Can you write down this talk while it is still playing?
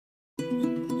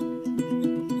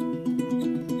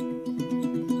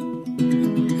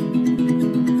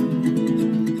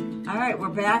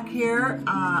back here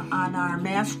on our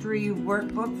mastery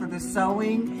workbook for the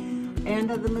sewing end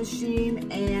of the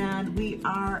machine, and we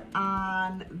are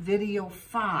on video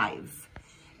 5.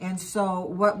 And so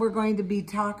what we're going to be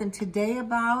talking today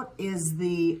about is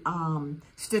the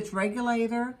stitch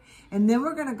regulator, and then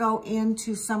we're going to go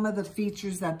into some of the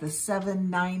features that the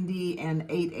 790 and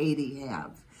 880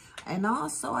 have. And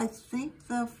also, I think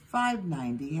the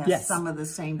 590 has some of the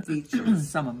same features.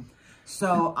 Some of them.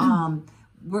 So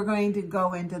we're going to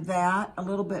go into that a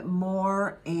little bit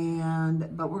more,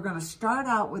 but we're going to start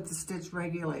out with the stitch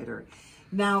regulator.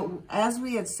 Now, as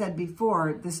we had said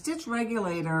before, the stitch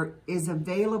regulator is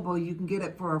available. You can get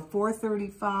it for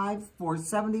 $435,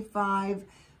 $475,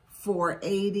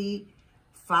 $480,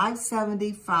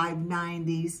 $570,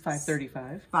 $590,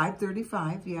 $535.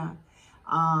 $535, yeah.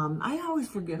 I always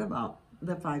forget about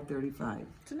the $535.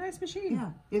 It's a nice machine.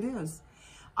 Yeah, it is.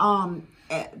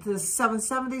 The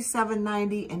 770,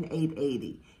 790, and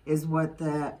 880 is what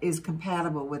is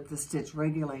compatible with the stitch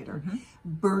regulator.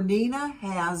 Bernina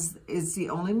is the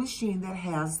only machine that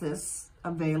has this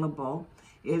available.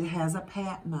 It has a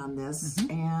patent on this,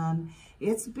 and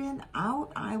it's been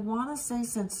out, I want to say,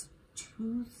 since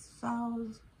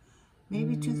 2000,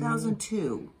 maybe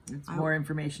 2002. It's more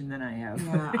information than I have.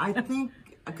 Yeah, I think,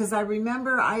 because I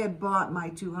remember I had bought my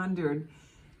 200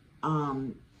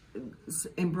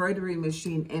 embroidery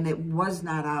machine, and it was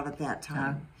not out at that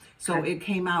time. So it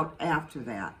came out after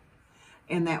that,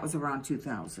 and that was around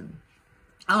 2000.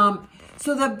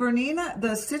 So the Bernina,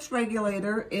 the stitch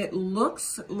regulator, it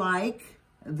looks like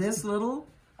this little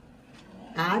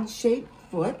odd-shaped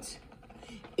foot.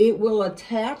 It will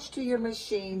attach to your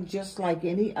machine just like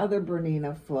any other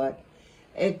Bernina foot,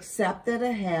 except that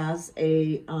it has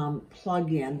a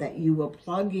plug-in that you will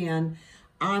plug in.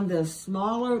 On the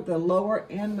smaller, the lower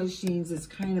end machines, it's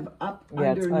kind of up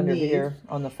underneath. It's under here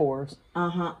on the 4s.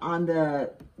 On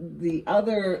the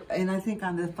other, and I think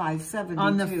on the 570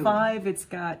 on the 5,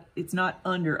 it's not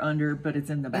under, but it's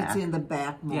in the back. It's in the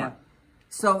back more. Yeah.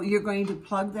 So you're going to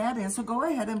plug that in. So go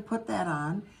ahead and put that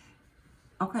on.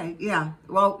 Okay, yeah.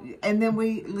 Well, and then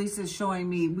Lisa's showing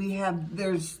me,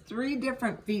 there's 3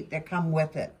 different feet that come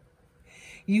with it.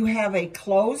 You have a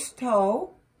closed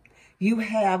toe. You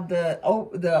have the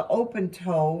open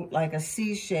toe, like a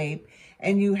C shape,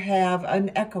 and you have an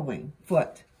echoing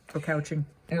foot. Or couching.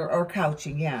 Or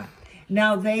couching, yeah.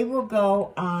 Now they will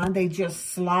go on, they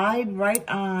just slide right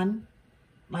on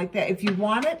like that. If you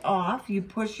want it off, you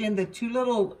push in the 2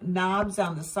 little knobs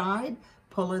on the side,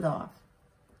 pull it off.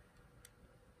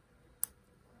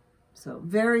 So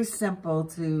very simple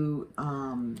to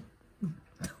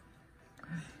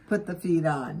put the feet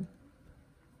on.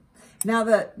 Now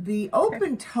the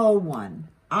open toe one,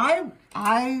 I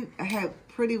have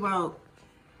pretty well,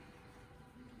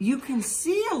 you can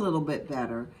see a little bit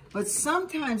better, but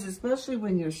sometimes, especially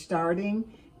when you're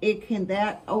starting,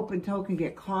 that open toe can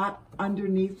get caught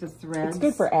underneath the threads. It's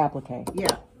good for applique.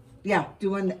 Yeah,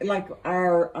 doing like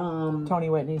our Tony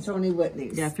Whitney's.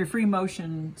 Yeah, if you're free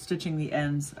motion stitching the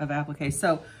ends of applique.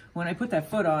 So when I put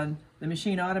that foot on, the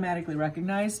machine automatically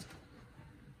recognized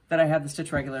that I had the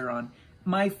stitch regulator on.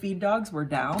 My feed dogs were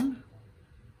down.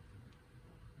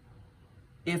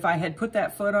 If I had put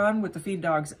that foot on with the feed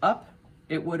dogs up,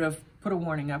 it would have put a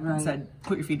warning up and said,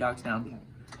 put your feed dogs down.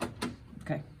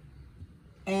 Okay.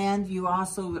 And you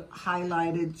also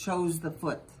chose the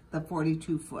foot, the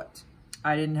 42 foot.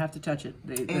 I didn't have to touch it.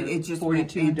 It just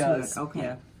 42 does. Okay.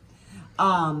 Yeah.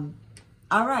 All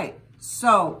right.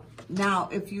 So now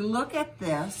if you look at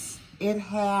this, it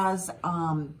has,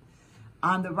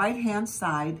 on the right-hand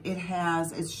side,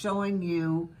 it's showing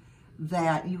you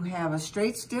that you have a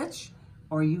straight stitch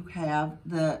or you have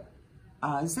the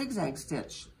zigzag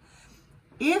stitch.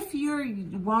 If you're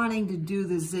wanting to do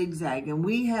the zigzag, and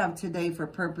we have today for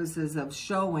purposes of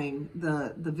showing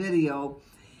the video,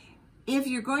 if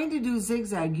you're going to do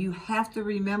zigzag, you have to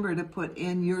remember to put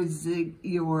in your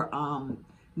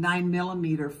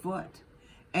 9mm foot.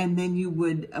 And then you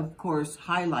would, of course,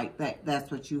 highlight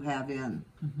that's what you have in.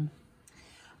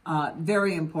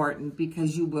 Very important,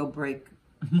 because you will break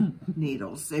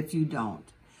needles if you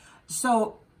don't.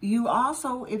 So you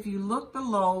also, if you look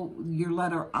below your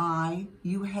letter I,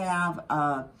 you have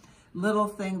a little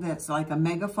thing that's like a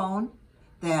megaphone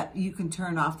that you can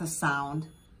turn off the sound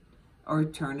or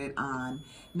turn it on.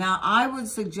 Now, I would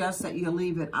suggest that you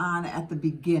leave it on at the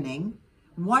beginning.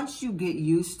 Once you get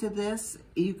used to this,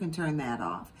 you can turn that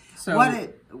off. So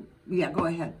yeah, go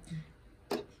ahead.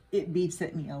 It beeps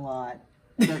at me a lot.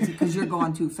 That's because you're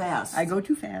going too fast. I go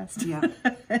too fast. Yeah.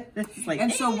 It's like,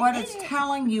 and so what it's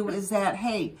telling you is that,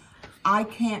 hey, I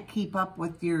can't keep up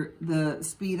with the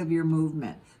speed of your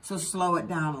movement. So slow it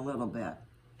down a little bit.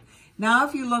 Now,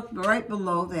 if you look right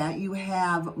below that, you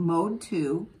have mode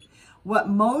 2. What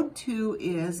mode 2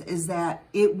 is that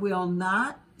it will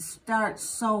not start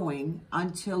sewing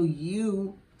until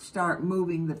you start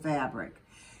moving the fabric.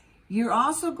 You're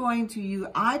also going to use,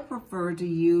 I prefer to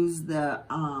use the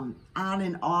on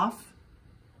and off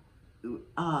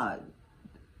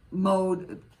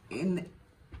mode in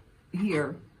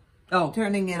here. Oh,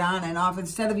 Turning it on and off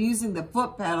instead of using the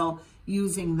foot pedal,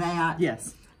 using that.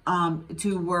 yes.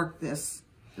 To work this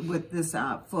with this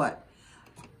foot.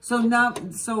 So now,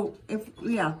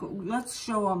 let's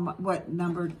show them what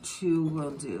number 2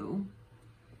 will do.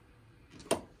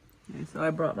 Okay, so I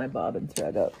brought my bobbin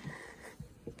thread up.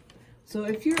 So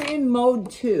if you're in mode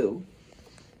 2,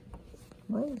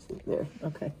 Why is it there?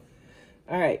 Okay.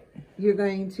 All right. you're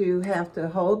going to have to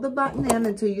hold the button in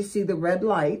until you see the red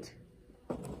light,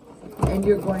 and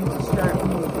you're going to start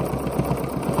moving.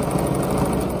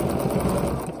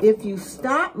 If you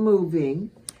stop moving,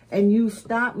 and you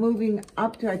stop moving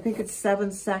up to, I think it's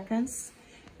 7 seconds,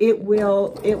 it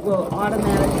will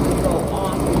automatically go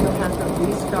off, and you'll have to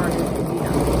restart it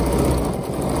again.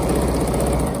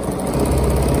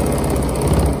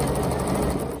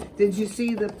 Did you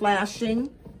see the flashing?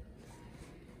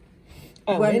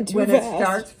 When it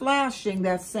starts flashing,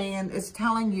 that's saying, it's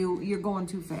telling you you're going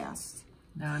too fast.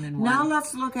 Now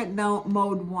let's look at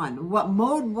mode 1. What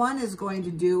mode 1 is going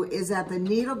to do is that the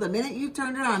needle, the minute you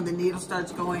turn it on, the needle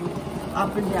starts going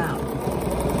up and down.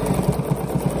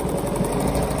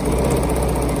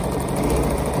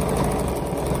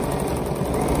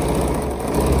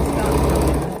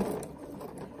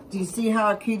 Do you see how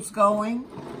it keeps going?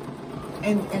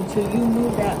 And until you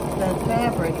move that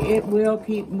fabric, it will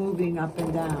keep moving up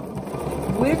and down,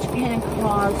 which can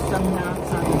cause some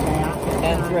knots on the back.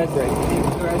 And thread breaking.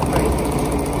 And thread breaking.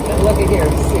 And look at here.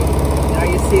 See, now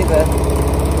you see the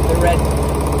red.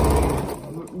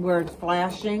 Where it's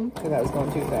flashing. Because I was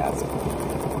going too fast.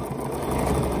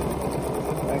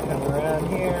 I come around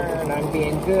here and I'm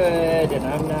being good and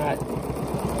I'm not.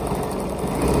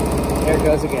 There it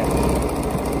goes again.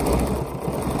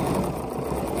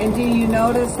 And do you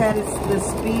notice that it's the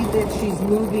speed that she's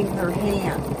moving her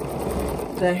hand?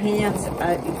 The hands,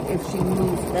 if she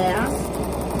moves fast,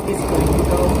 it's going to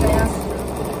go faster.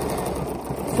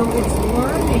 So it's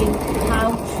learning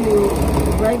how to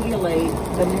regulate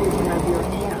the movement of your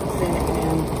hands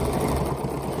and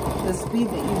the speed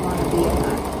that you want to be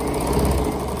at.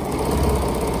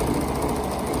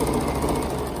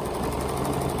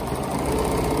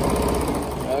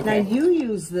 Okay. Now you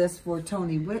use this for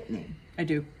Tony Whitney. I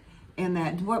do. And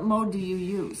what mode do you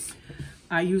use?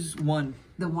 I use 1.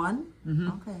 The 1? Mm-hmm.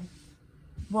 Okay.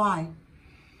 Why?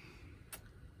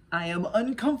 I am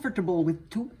uncomfortable with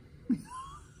 2.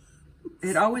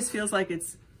 It always feels like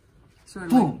it's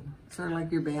Sort of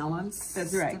like your balance.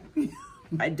 That's right.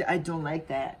 I don't like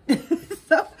that.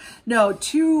 So, no,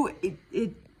 2,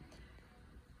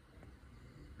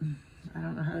 I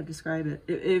don't know how to describe it.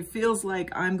 It feels like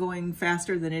I'm going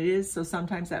faster than it is. So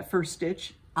sometimes that first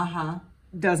stitch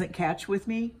doesn't catch with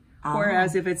me.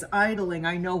 Whereas if it's idling,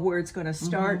 I know where it's going to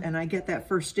start and I get that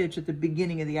first stitch at the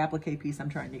beginning of the applique piece I'm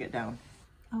trying to get down.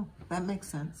 Oh, that makes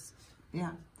sense.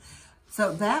 Yeah.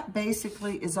 So that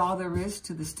basically is all there is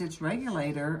to the stitch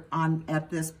regulator at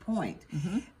this point.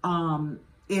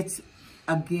 It's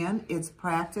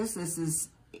practice.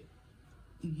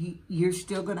 You're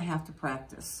still going to have to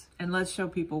practice. And let's show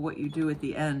people what you do at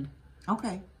the end.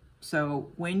 Okay.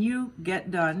 So when you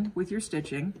get done with your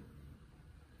stitching,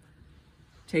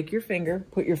 take your finger,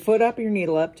 put your foot up, your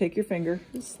needle up, take your finger,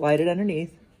 slide it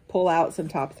underneath, pull out some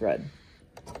top thread.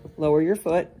 Lower your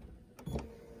foot,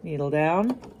 needle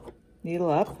down, needle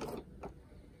up,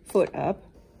 foot up.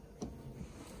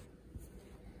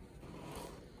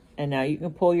 And now you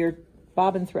can pull your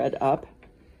bobbin thread up,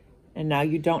 and now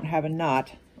you don't have a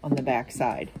knot on the back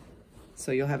side.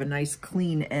 So you'll have a nice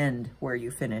clean end where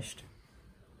you finished,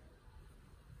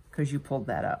 because you pulled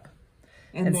that up.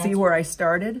 And see where I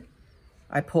started?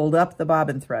 I pulled up the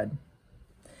bobbin thread.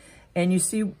 And you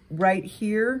see right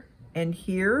here and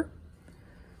here,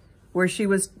 where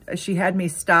she had me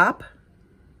stop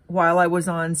while I was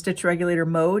on stitch regulator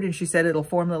mode, and she said it'll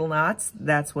form little knots.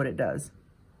 That's what it does.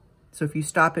 So if you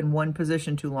stop in one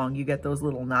position too long, you get those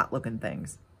little knot looking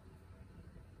things.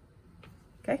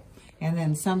 Okay? And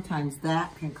then sometimes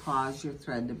that can cause your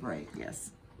thread to break.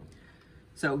 Yes.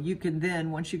 So you can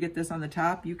then, once you get this on the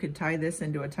top, you can tie this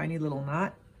into a tiny little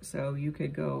knot. So you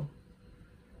could go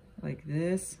like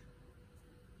this,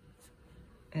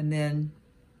 and then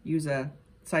use a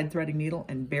side threading needle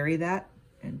and bury that,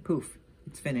 and poof,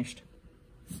 it's finished.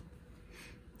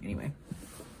 Anyway.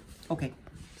 Okay.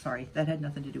 Sorry, that had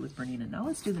nothing to do with Bernina. Now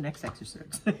let's do the next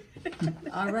exercise.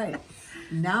 All right.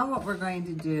 Now what we're going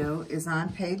to do is on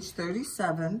page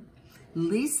 37,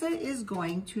 Lisa is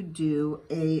going to do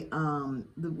a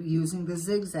using the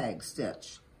zigzag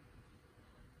stitch.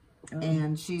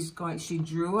 And she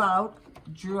drew out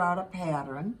a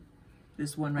pattern.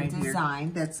 This one right here.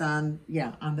 Design that's on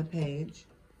the page.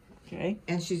 Okay.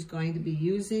 And she's going to be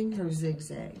using her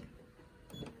zigzag.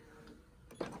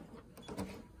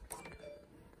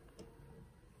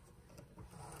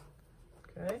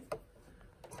 Okay.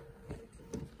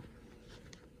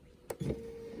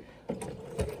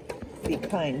 Be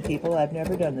kind, people. I've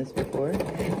never done this before.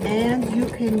 And you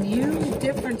can use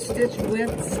different stitch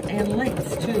widths and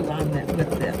lengths too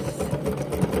with this.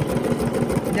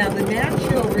 Now the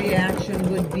natural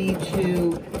reaction would be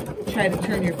to try to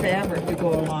turn your fabric to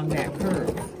go along that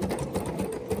curve.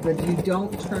 But you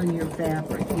don't turn your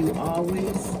fabric. You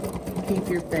always keep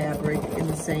your fabric in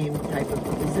the same type of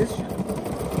position.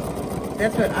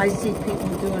 That's what I see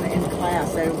people doing in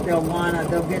class.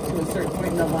 They'll get to a certain point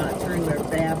and they'll want to turn their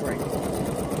fabric.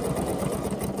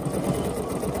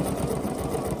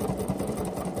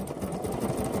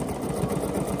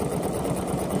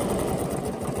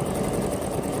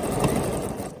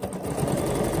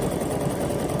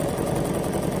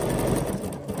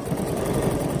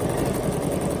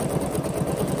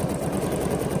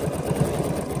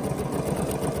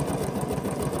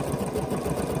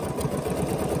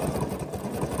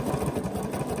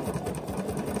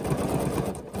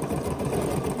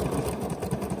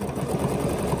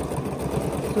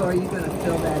 So are you going to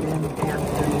fill that in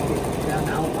after you get done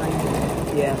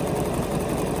outlining? Yeah.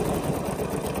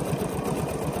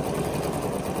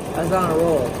 I was on a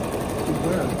roll. You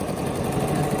were.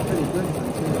 That's a pretty good one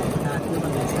too. I'm not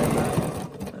doing this ever.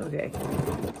 Okay.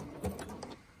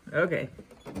 Okay.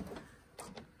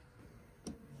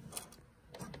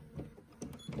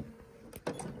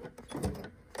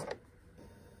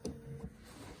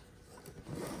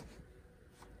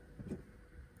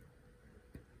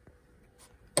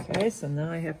 Okay, so now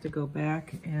I have to go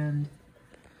back and...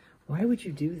 Why would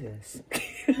you do this?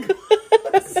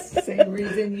 Same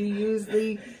reason you use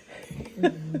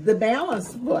the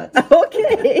balance foot.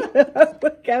 Okay.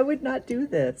 I would not do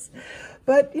this.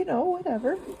 But, you know,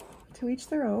 whatever. To each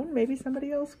their own. Maybe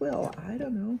somebody else will. I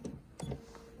don't know.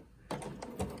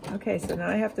 Okay, so now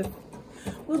I have to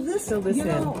fill this in.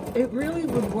 It really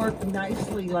would work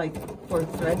nicely like for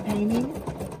thread painting.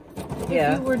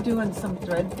 Yeah. If you were doing some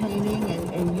thread painting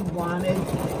and you wanted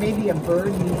maybe a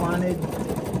bird, you wanted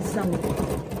some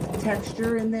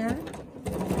texture in there.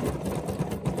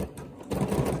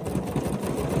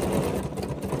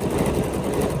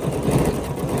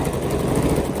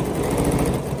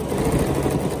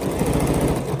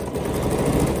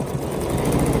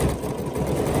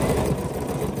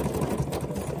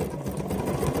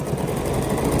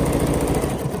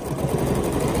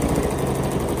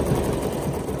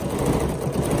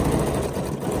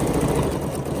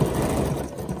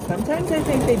 Sometimes I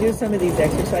think they do some of these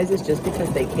exercises just because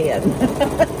they can.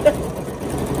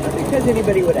 Not because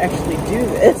anybody would actually do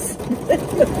this.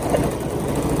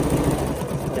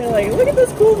 They're like, look at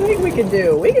this cool thing we can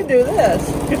do. We can do this.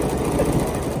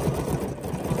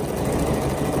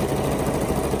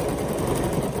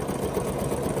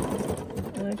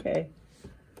 Okay.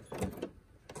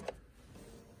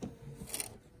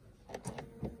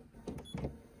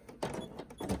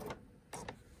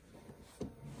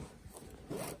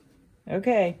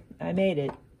 Okay, I made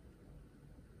it.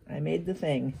 I made the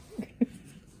thing.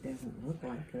 Doesn't look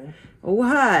like it. Oh,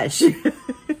 hush.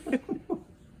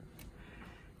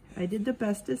 I did the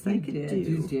bestest I could do.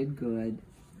 You did good.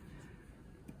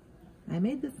 I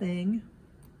made the thing.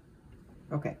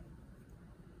 Okay.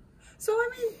 So, I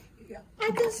mean,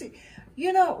 I guess,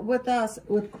 you know, with us,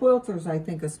 with quilters, I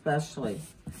think especially,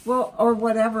 well, or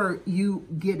whatever you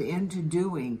get into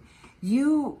doing,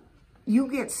 you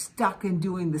get stuck in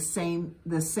doing the same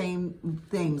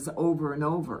things over and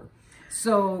over.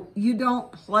 So you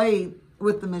don't play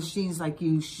with the machines like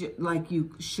you should,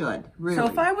 really. So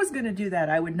if I was going to do that,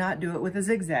 I would not do it with a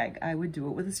zigzag. I would do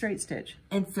it with a straight stitch.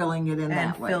 And filling it in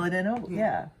that way. And fill it in over,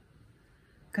 yeah.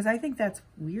 Because I think that's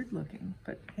weird looking,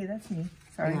 but hey, that's me.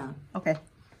 Sorry. Yeah. Okay.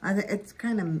 It's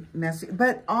kind of messy.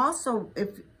 But also,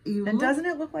 if you And doesn't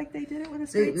it look like they did it with a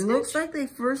straight stitch? It looks like they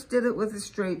first did it with a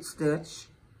straight stitch.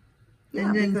 Yeah,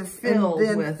 and then filled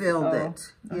it.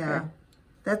 Okay. Yeah,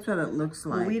 that's what it looks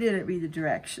like. Well, we didn't read the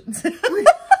directions. Okay,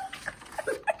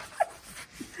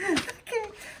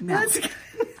 no.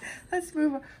 Let's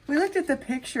move on. We looked at the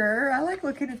picture. I like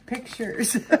looking at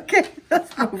pictures. Okay,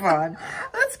 let's move on.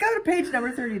 Let's go to page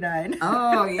number 39.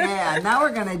 Oh, yeah. Now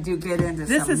we're going to get into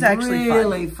this some is actually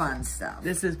really fun stuff.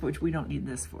 This is, which we don't need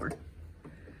this for.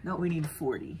 No, we need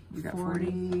 40. We got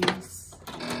 40.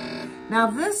 Now,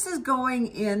 this is going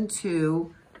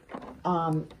into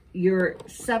your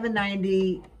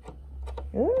 $7.90.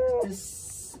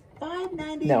 Does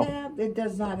 $5.90 no. have? It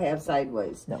does not have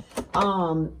sideways. No.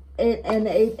 And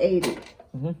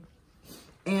 $8.80.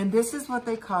 And this is what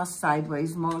they call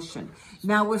sideways motion.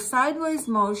 Now, with sideways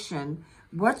motion,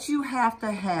 what you have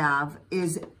to have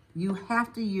is you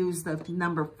have to use the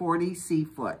number 40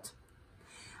 C-foot.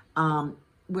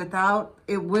 Without,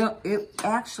 it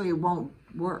actually won't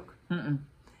work.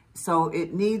 So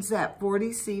it needs that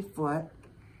 40 C-foot.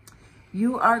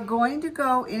 You are going to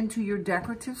go into your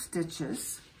decorative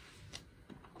stitches.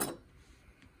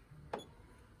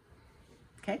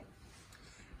 Okay.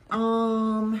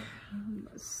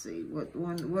 Let's see,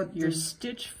 what your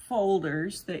stitch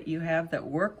folders that you have that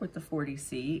work with the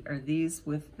 40C are these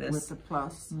with this with the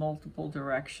plus multiple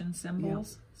direction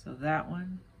symbols. Yep. So that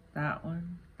one, that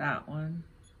one, that one,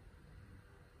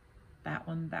 that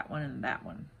one, that one, and that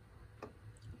one.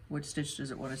 Which stitch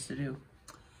does it want us to do?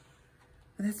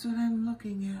 That's what I'm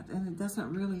looking at, and it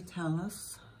doesn't really tell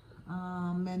us.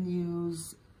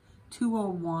 Menus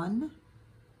 201.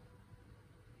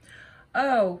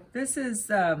 Oh, this is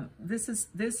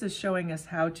showing us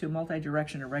how to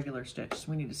multi-direction a regular stitch.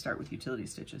 So we need to start with utility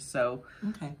stitches. So,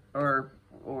 okay. Or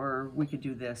we could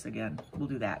do this again. We'll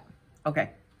do that.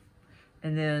 Okay.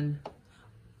 And then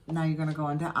now you're going to go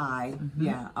into I.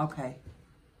 Yeah. Okay.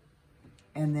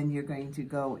 And then you're going to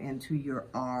go into your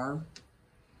R.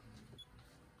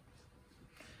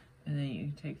 And then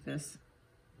you take this,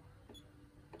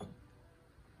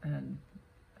 and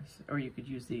or you could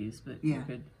use these, but yeah. You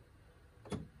could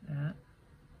that.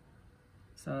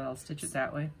 So I'll stitch it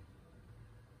that way,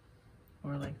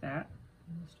 or like that.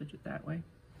 I'll stitch it that way.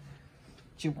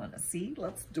 Do you want to see?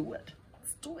 Let's do it.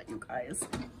 Let's do it, you guys.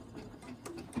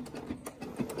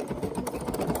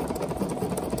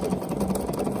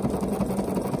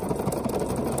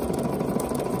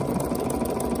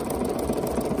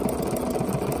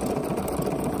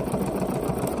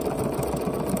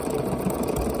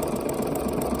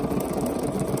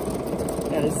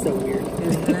 That is so weird.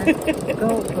 Isn't it?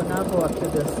 But now go up to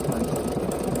this one.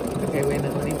 Okay, wait a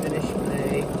minute. Let me finish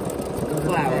my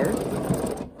flower.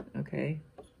 Okay.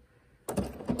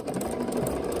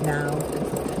 Now,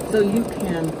 so you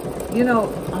can,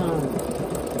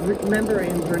 remember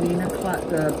in Bernina,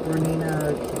 the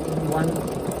Bernina one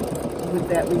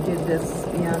that we did this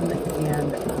in,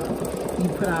 and you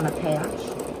put on a patch?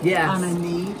 Yes. On a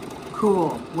knee?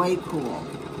 Cool. Way cool.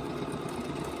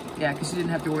 Yeah, because you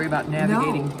didn't have to worry about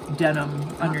navigating denim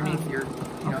underneath your,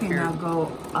 okay, hair. now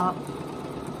go up.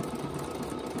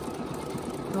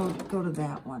 Go to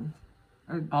that one.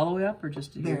 Or, all the way up, or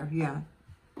just to there? Here? Yeah.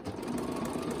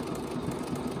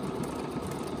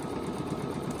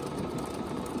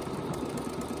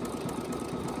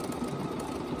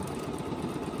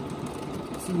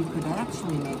 So you could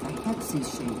actually make a hexie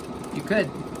shape. You could.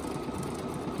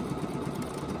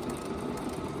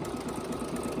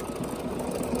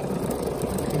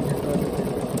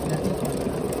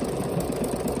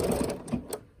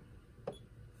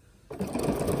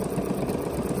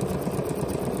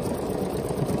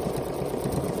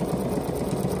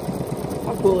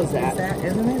 Cool is that?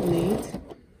 Isn't it neat?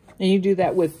 And you do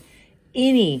that with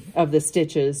any of the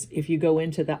stitches if you go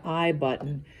into the I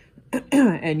button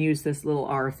and use this little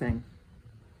R thing.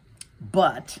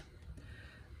 But,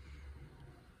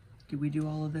 did we do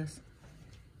all of this?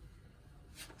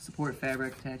 Support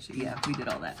fabric attached, yeah, we did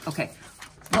all that. Okay,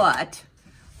 but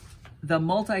the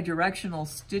multi-directional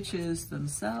stitches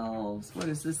themselves, what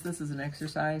is this? This is an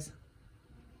exercise.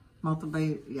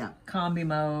 Multiple, yeah. Combi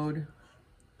mode.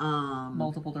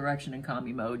 Multiple direction and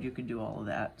combi mode, you can do all of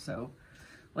that. So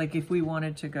like if we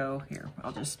wanted to go here,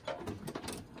 I'll just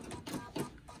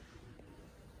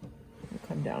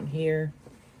come down here.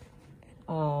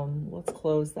 Let's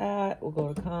close that. We'll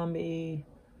go to combi.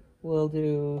 We'll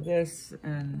do this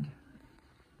and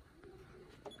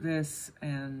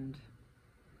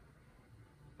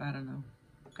I don't know,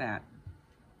 that.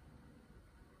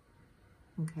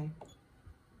 Okay.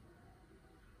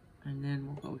 And then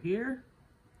we'll go here.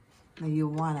 Now do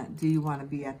you want to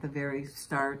be at the very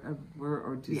start of where,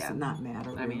 or does it not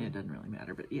matter? Really? I mean, it doesn't really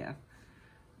matter, but yeah.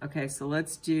 Okay, so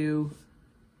let's do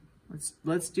this.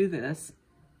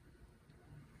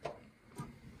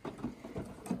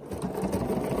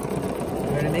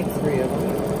 We're gonna make 3 of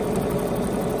them.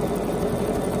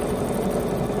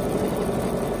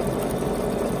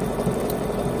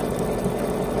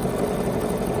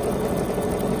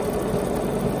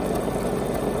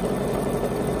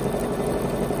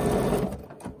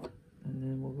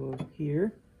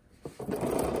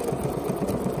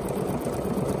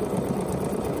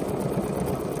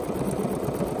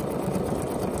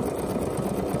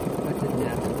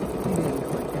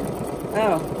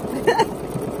 Oh.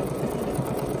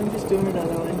 I'm just doing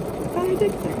another one. Oh, I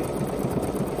did click it.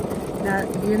 Now,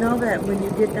 you know that when you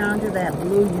get down to that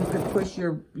blue, you could push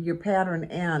your pattern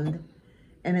end,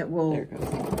 and it will, there it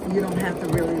goes. You don't have to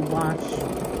really watch,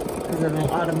 because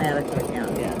it'll automatically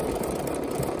end. Yeah.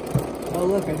 Oh,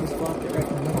 look, I just flopped it right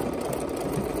in the middle.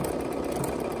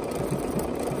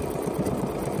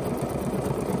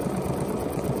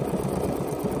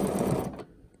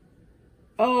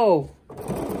 Oh!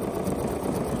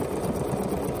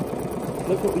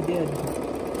 Look what we did.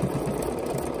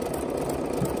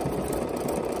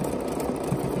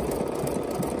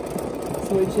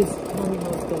 So it just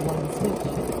terminates the one stitch.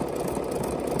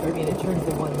 Or, I mean, it turns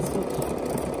the one stitch.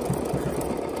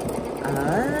 Oh.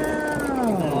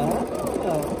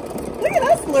 Look at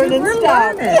us learning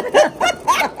stuff.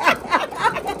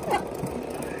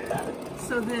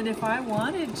 So then if I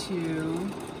wanted to...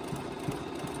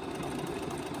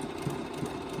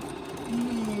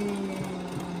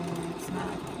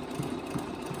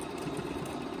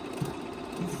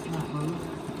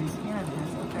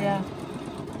 Yeah,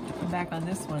 I'm back on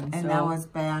this one. And so now it's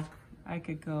back. I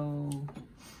could go,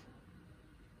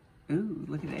 ooh,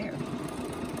 look at there.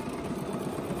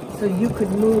 So you could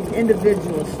move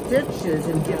individual stitches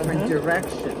in different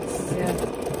directions. Yeah.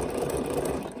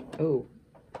 Oh,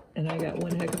 and I got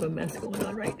one heck of a mess going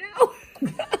on right now.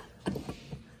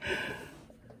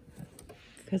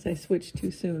 Because I switched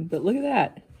too soon, but look at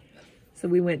that. So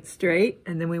we went straight,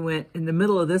 and then we went, in the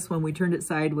middle of this one, we turned it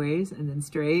sideways, and then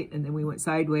straight, and then we went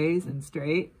sideways and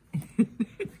straight.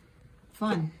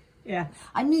 Fun. Yeah.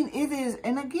 I mean, it is,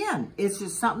 and again, it's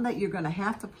just something that you're going to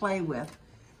have to play with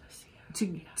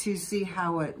to see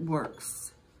how it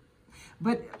works.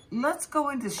 But let's go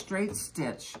into straight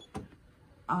stitch.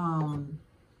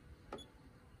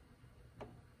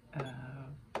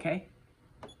 Okay.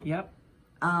 Yep.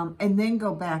 And then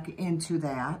go back into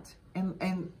that,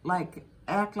 and like,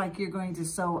 act like you're going to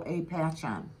sew a patch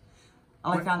on,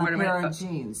 like on a pair of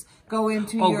jeans. Go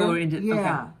into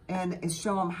yeah, okay. And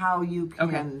show them how you can.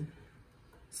 Okay.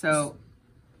 So,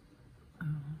 I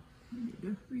need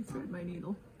to rethread my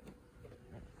needle.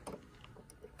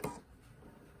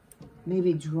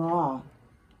 Maybe draw.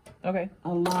 Okay. A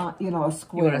lot, you know, a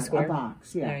square, You want a square? A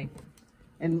box, yeah. Right.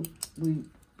 And we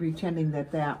pretending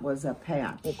that was a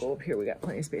patch. We'll go up here. We got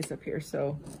plenty of space up here,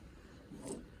 so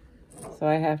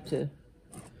I have to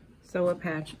sew a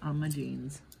patch on my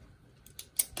jeans.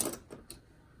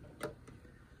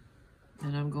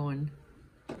 And I'm going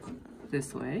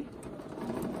this way.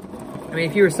 I mean,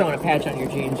 if you were sewing a patch on your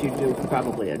jeans, you'd do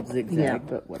probably a zigzag, yeah.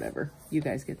 But whatever. You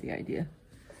guys get the idea.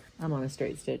 I'm on a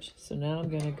straight stitch. So now I'm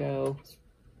going to go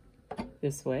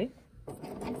this way.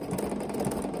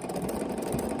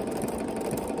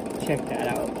 Check that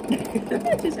out.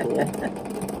 That's just cool.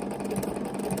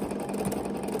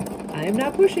 I am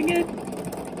not pushing it.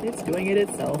 It's doing it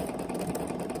itself.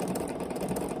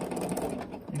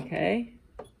 Okay.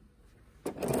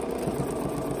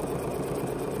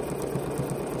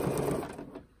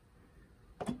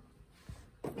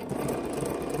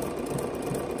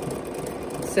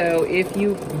 So if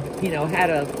you know,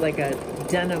 had like a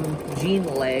denim jean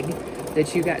leg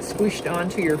that you got squished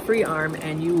onto your free arm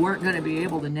and you weren't going to be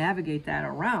able to navigate that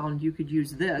around, you could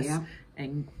use this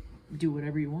and do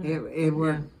whatever you want. It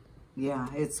would, yeah,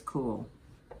 it's cool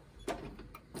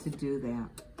to do that.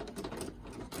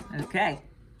 Okay.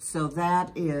 So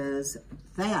that is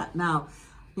that. Now,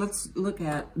 let's look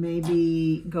at,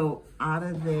 maybe go out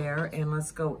of there and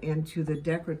let's go into the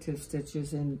decorative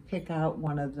stitches and pick out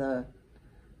one of the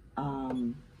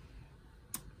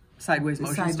sideways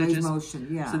motion stitches.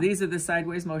 Yeah. So these are the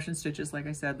sideways motion stitches, like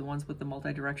I said, the ones with the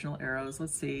multi-directional arrows.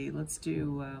 Let's see, let's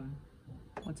do,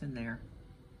 what's in there?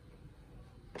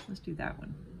 Let's do that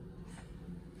one.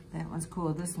 That one's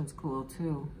cool. This one's cool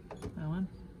too. That one?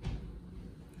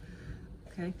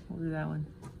 Okay, we'll do that one.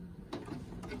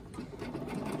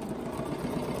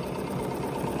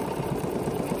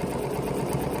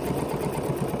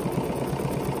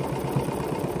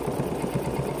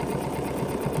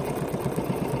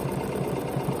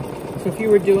 So if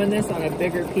you were doing this on a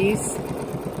bigger piece,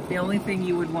 the only thing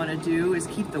you would want to do is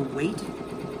keep the weight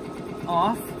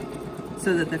off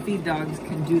so that the feed dogs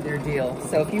can do their deal.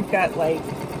 So if you've got, like,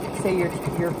 say you're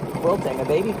quilting a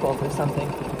baby quilt or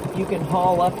something, you can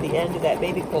haul up the end of that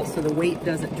baby quilt so the weight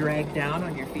doesn't drag down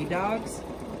on your feed dogs.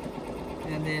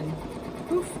 And then,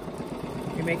 poof,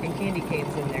 you're making candy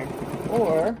canes in there.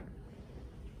 Or,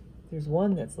 there's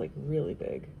one that's like really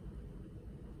big.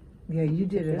 Yeah, you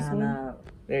did it on a...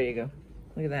 There you go.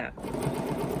 Look at that.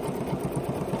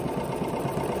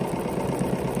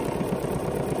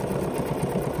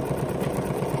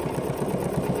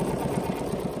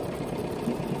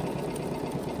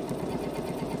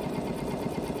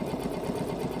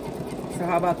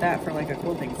 how about that for like a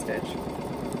quilting stitch?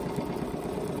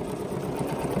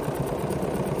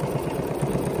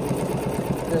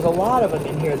 There's a lot of them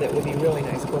in here that would be really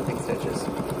nice quilting stitches.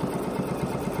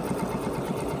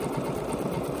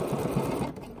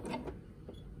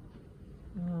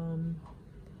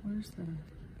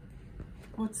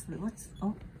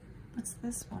 What's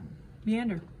this one?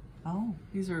 Meander. Oh.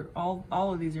 These are all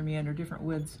of these are meander, different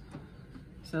widths.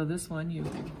 So this one you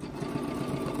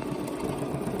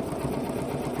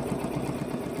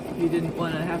didn't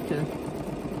want to have to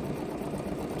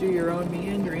do your own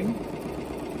meandering.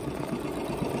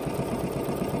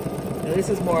 Now this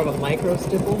is more of a micro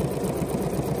stipple.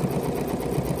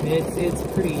 I mean, it's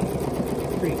pretty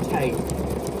tight.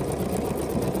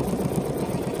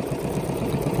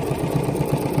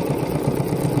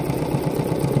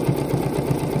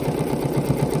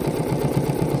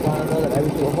 I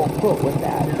would do a whole quilt with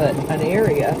that, but an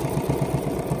area.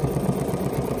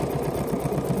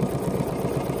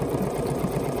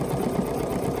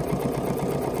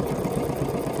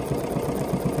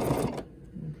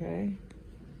 Okay.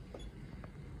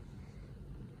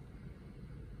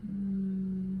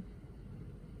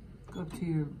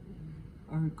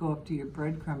 Go up to your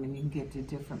breadcrumb and you can get to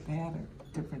different pattern,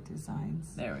 different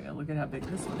designs. There we go. Look at how big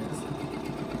this one is.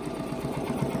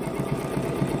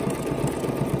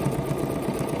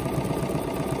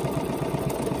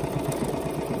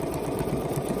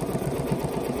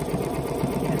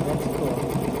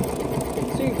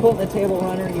 Quilting the table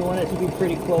runner, you want it to be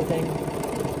pretty quilting.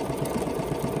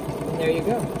 And there you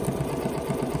go.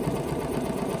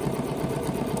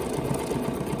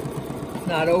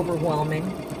 Not overwhelming,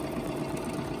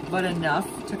 but enough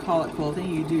to call it quilting.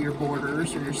 You do your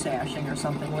borders or your sashing or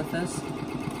something with this.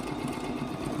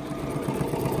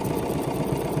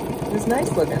 It's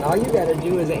nice looking. All you gotta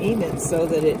do is aim it so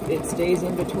that it stays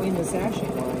in between the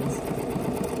sashing lines.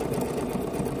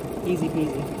 Easy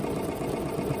peasy.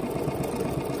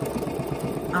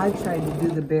 I tried to do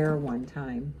the bear one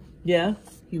time. Yeah?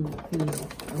 He was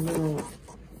a little...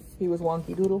 He was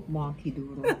wonky doodle? Wonky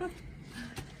doodle.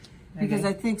 Because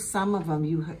I think some of them,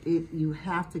 you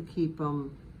have to keep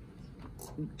them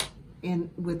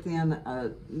within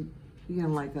a, you know,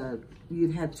 like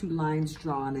you'd have two lines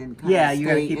drawn and kind yeah, of you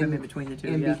got to keep them in between the two.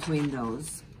 In between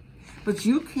those. But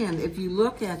you can, if you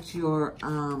look at your,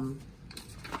 let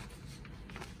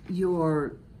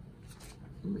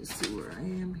me see where I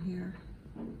am here.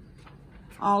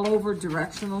 All over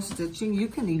directional stitching, you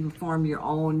can even form your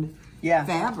own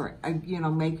fabric, you know,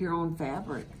 make your own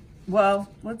fabric. Well,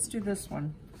 let's do this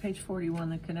one. Page 41,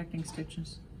 the connecting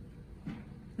stitches.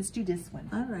 Let's do this one.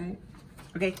 All right.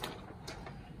 Okay.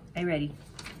 Are you ready?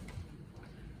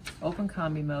 Open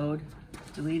combi mode.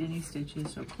 Delete any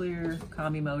stitches. So clear.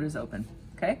 Combi mode is open.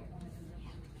 Okay?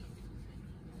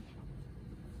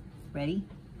 Ready?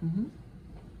 Mm-hmm.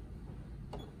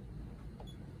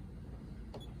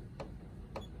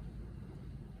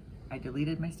 I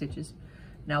deleted my stitches.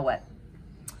 Now what?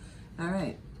 All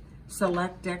right.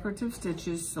 Select decorative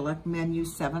stitches, select menu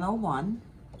 701,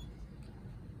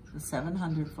 the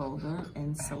 700 folder,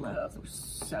 and select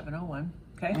 701.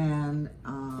 Okay. And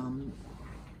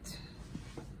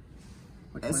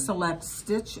select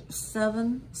stitch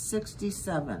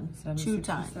 767 two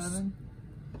times.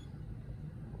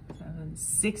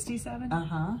 767?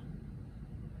 Uh-huh.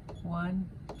 1,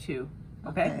 2.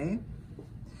 Okay.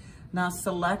 Now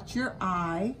select your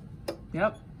eye.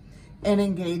 Yep. And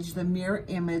engage the mirror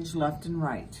image left and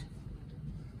right.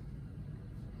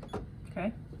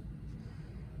 Okay.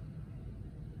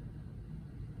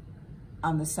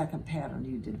 On the second pattern,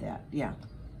 you did that, yeah.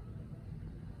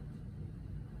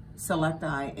 Select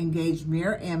eye, engage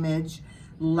mirror image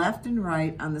left and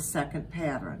right on the second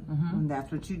pattern, and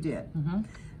that's what you did.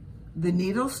 The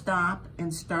needle stop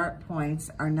and start points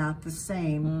are not the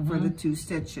same for the two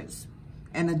stitches,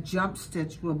 and a jump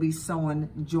stitch will be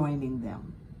sewn joining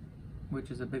them. Which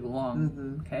is a big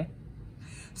long, okay.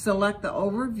 Select the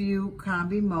overview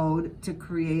combi mode to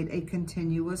create a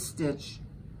continuous stitch.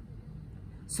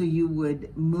 So you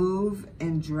would move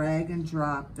and drag and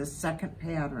drop the second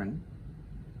pattern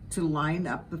to line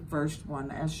up the first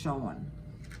one as shown.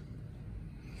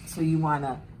 So you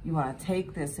wanna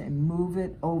take this and move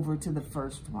it over to the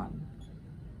first one.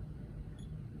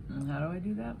 And how do I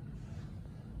do that?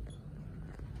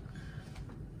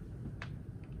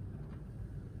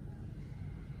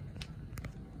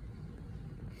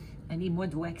 I need more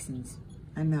directions.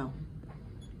 I know.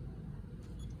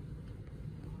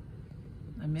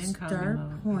 I'm in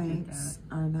Start points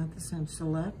are not the same.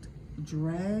 Select,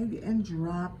 drag, and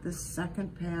drop the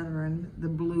second pattern, the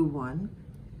blue one,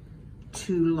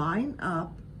 to line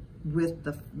up with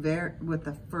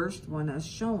the first one as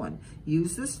shown.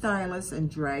 Use the stylus and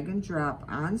drag and drop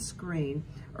on screen,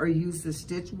 or use the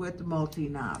stitch width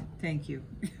multi-knob. Thank you.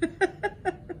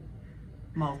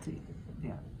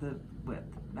 Yeah, the width.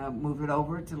 Now move it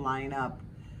over to line up,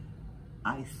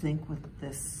 I think, with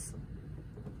this.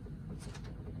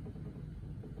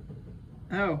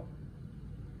 Oh,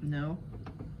 no.